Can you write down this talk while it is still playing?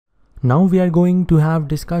Now we are going to have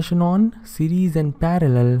discussion on series and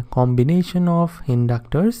parallel combination of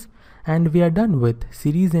inductors, and we are done with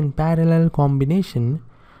series and parallel combination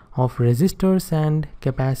of resistors and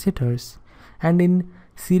capacitors. And in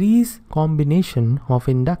series combination of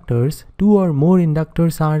inductors, two or more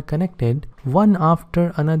inductors are connected one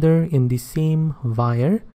after another in the same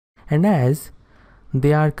wire, and as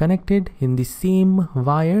they are connected in the same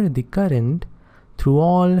wire, the current through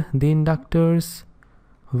all the inductors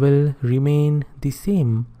will remain the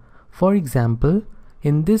same. For example,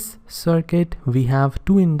 in this circuit we have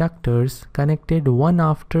two inductors connected one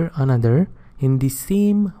after another in the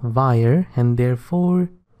same wire, and therefore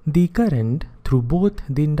the current through both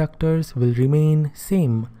the inductors will remain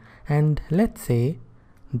same. And let's say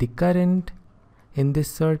the current in this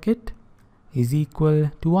circuit is equal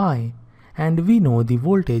to I, and we know the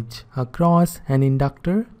voltage across an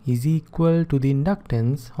inductor is equal to the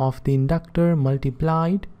inductance of the inductor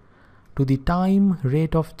multiplied to the time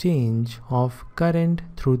rate of change of current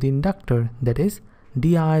through the inductor, that is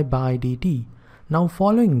di by dt. Now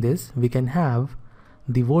following this, we can have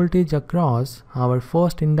the voltage across our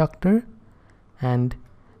first inductor, and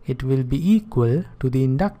it will be equal to the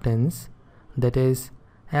inductance, that is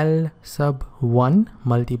L sub 1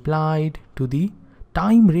 multiplied to the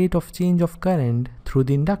time rate of change of current through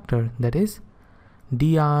the inductor, that is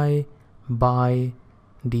di by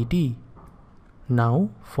dt. Now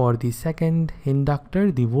for the second inductor,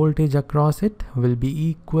 the voltage across it will be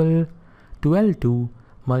equal to L2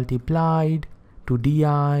 multiplied to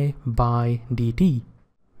di by dt.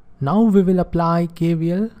 Now we will apply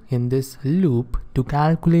KVL in this loop to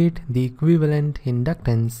calculate the equivalent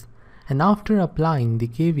inductance, and after applying the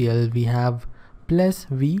KVL we have plus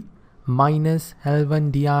V minus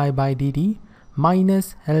L1 di by dt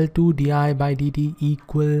minus L2 di by dt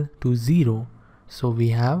equal to 0. So we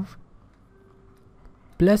have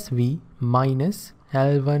plus V minus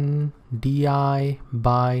L1 di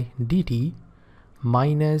by dt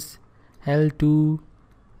minus L2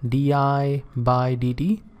 di by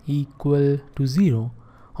dt equal to 0,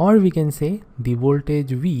 or we can say the voltage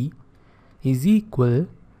V is equal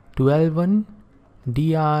to L1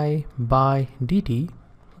 di by dt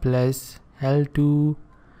plus L2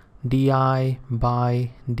 di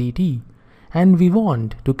by dt, and we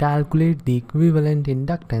want to calculate the equivalent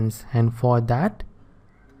inductance, and for that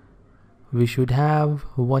we should have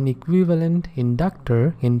one equivalent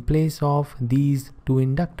inductor in place of these two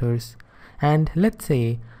inductors. And let's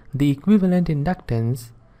say the equivalent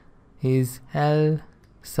inductance is L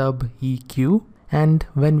sub EQ, and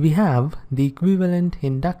when we have the equivalent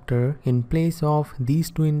inductor in place of these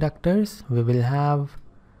two inductors, we will have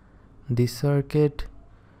the circuit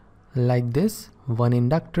like this: one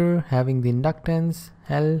inductor having the inductance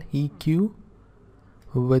LEQ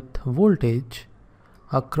with voltage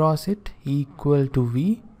across it equal to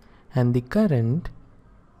V, and the current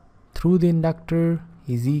through the inductor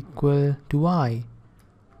is equal to I.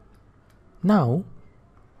 Now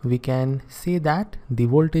we can say that the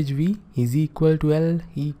voltage V is equal to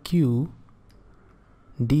LEQ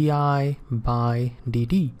di by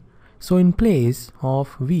dt. So in place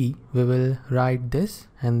of V we will write this,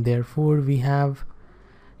 and therefore we have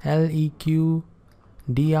LEQ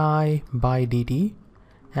di by dt,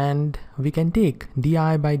 and we can take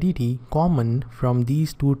di by dt common from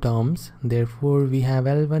these two terms. Therefore we have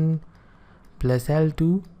L1 plus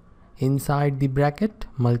L2 inside the bracket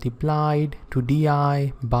multiplied to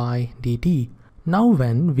di by dt. Now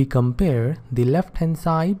when we compare the left hand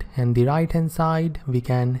side and the right hand side, we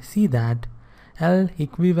can see that L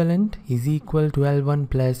equivalent is equal to L1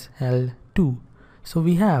 plus L2. So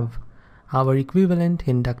we have our equivalent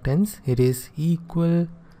inductance. It is equal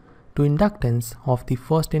to inductance of the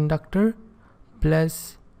first inductor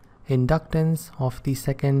plus inductance of the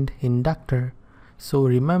second inductor. So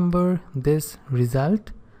remember this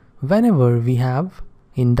result: whenever we have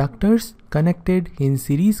inductors connected in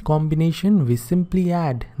series combination, we simply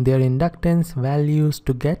add their inductance values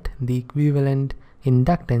to get the equivalent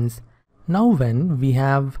inductance. Now when we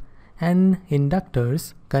have n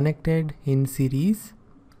inductors connected in series,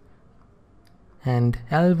 and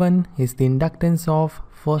L1 is the inductance of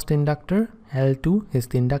first inductor, L2 is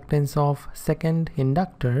the inductance of second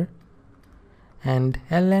inductor, and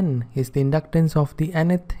Ln is the inductance of the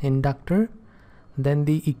nth inductor, then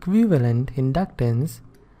the equivalent inductance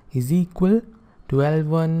is equal to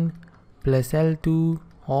L1 plus L2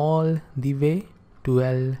 all the way to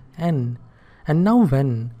Ln. And now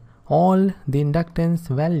when all the inductance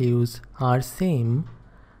values are same,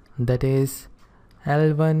 that is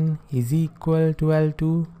L1 is equal to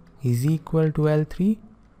L2 is equal to L3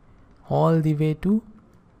 all the way to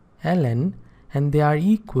Ln, and they are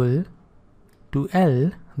equal to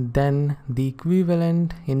L, then the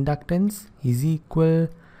equivalent inductance is equal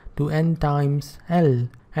to N times L.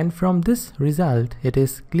 And from this result, it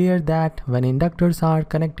is clear that when inductors are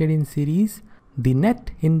connected in series, the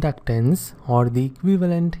net inductance or the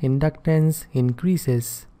equivalent inductance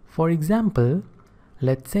increases. For example,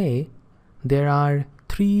 let's say there are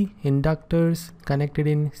 3 inductors connected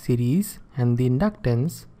in series and the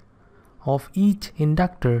inductance of each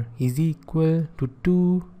inductor is equal to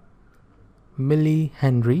 2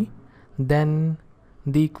 millihenry, then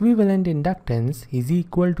the equivalent inductance is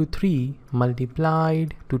equal to 3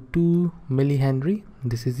 multiplied to 2 millihenry.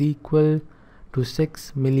 This is equal to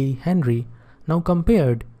 6 millihenry. Now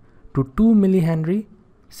compared to 2 millihenry,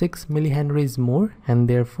 6 millihenry is more, and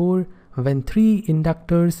therefore when 3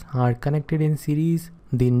 inductors are connected in series,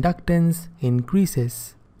 the inductance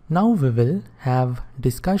increases. Now we will have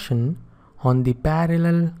discussion on the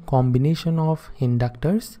parallel combination of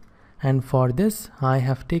inductors. And for this, I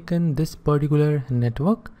have taken this particular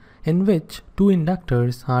network in which 2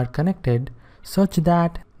 inductors are connected such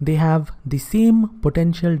that they have the same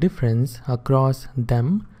potential difference across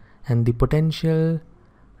them, and the potential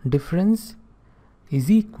difference is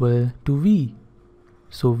equal to V.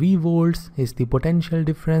 So V volts is the potential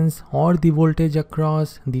difference or the voltage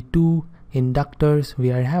across the 2 inductors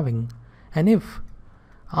we are having. And if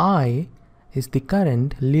I is the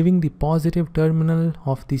current leaving the positive terminal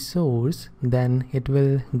of the source, then it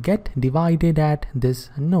will get divided at this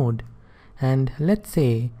node. And let's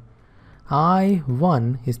say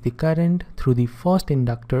I1 is the current through the first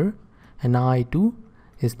inductor and I2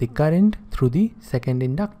 is the current through the second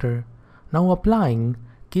inductor. Now applying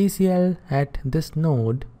KCL at this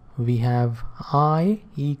node, we have I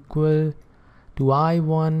equal to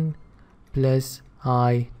I1 plus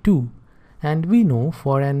I2. And we know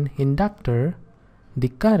for an inductor, the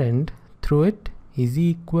current through it is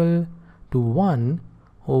equal to 1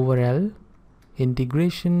 over L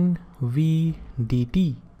integration V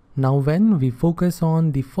dt. Now when we focus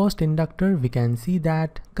on the first inductor, we can see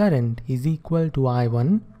that current is equal to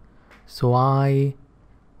I1. So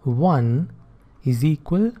I1 is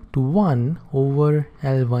equal to 1 over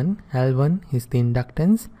L1. L1 is the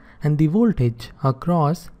inductance, and the voltage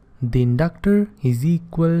across the inductor is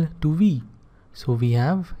equal to V. So we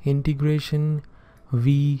have integration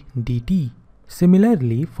V dt.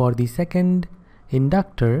 Similarly, for the second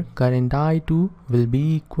inductor, current I2 will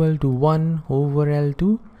be equal to 1 over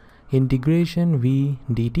L2 integration V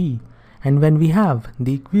dt. And when we have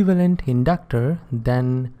the equivalent inductor,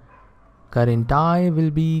 then current I will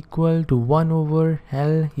be equal to 1 over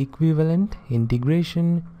L equivalent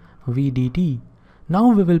integration V dt.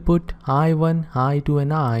 Now we will put I1, I2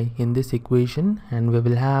 and I in this equation, and we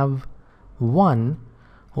will have 1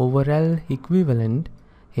 over L equivalent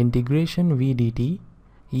integration V dt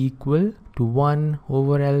equal to 1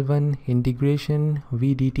 over L1 integration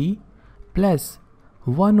V dt plus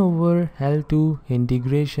 1 over L2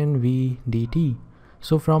 integration V dt.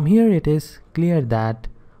 So from here it is clear that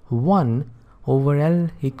 1 over L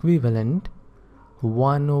equivalent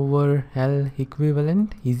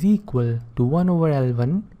is equal to 1 over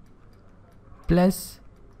L1 plus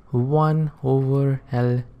 1 over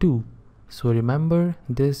L2. So remember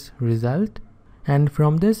this result, and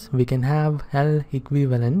from this we can have L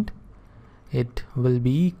equivalent. It will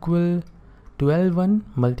be equal to L1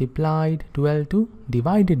 multiplied to L2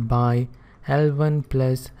 divided by L1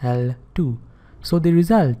 plus L2. So the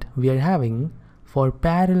result we are having for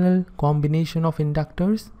parallel combination of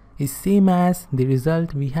inductors is same as the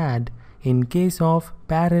result we had in case of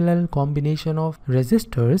parallel combination of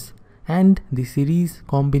resistors and the series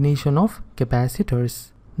combination of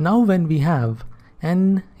capacitors. Now when we have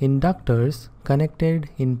n inductors connected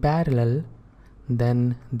in parallel,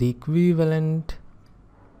 then the equivalent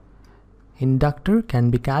inductor can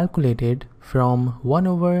be calculated from 1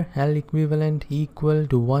 over L equivalent equal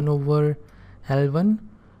to 1 over L1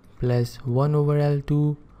 plus 1 over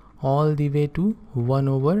L2 all the way to 1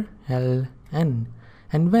 over Ln.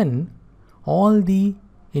 And when all the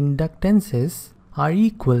inductances are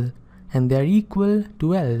equal and they are equal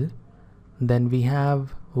to L, then we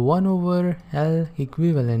have 1 over L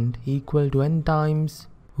equivalent equal to n times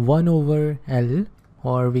 1 over L,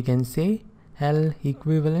 or we can say L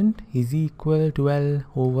equivalent is equal to L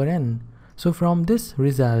over n. So from this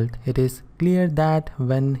result, it is clear that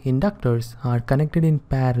when inductors are connected in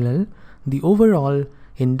parallel, the overall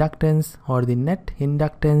inductance or the net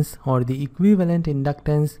inductance or the equivalent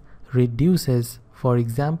inductance reduces. For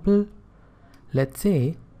example, let's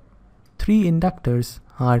say 3 inductors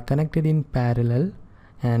are connected in parallel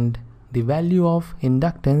and the value of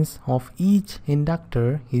inductance of each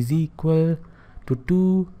inductor is equal to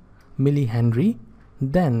 2 millihenry,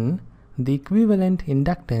 then the equivalent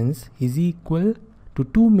inductance is equal to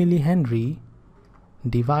 2 millihenry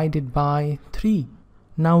divided by 3.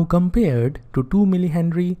 Now compared to 2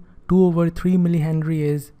 millihenry, 2 over 3 millihenry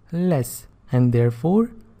is less, and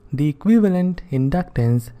therefore the equivalent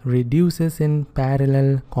inductance reduces in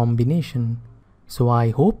parallel combination. So I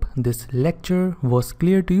hope this lecture was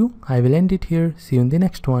clear to you. I will end it here. See you in the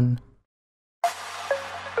next one.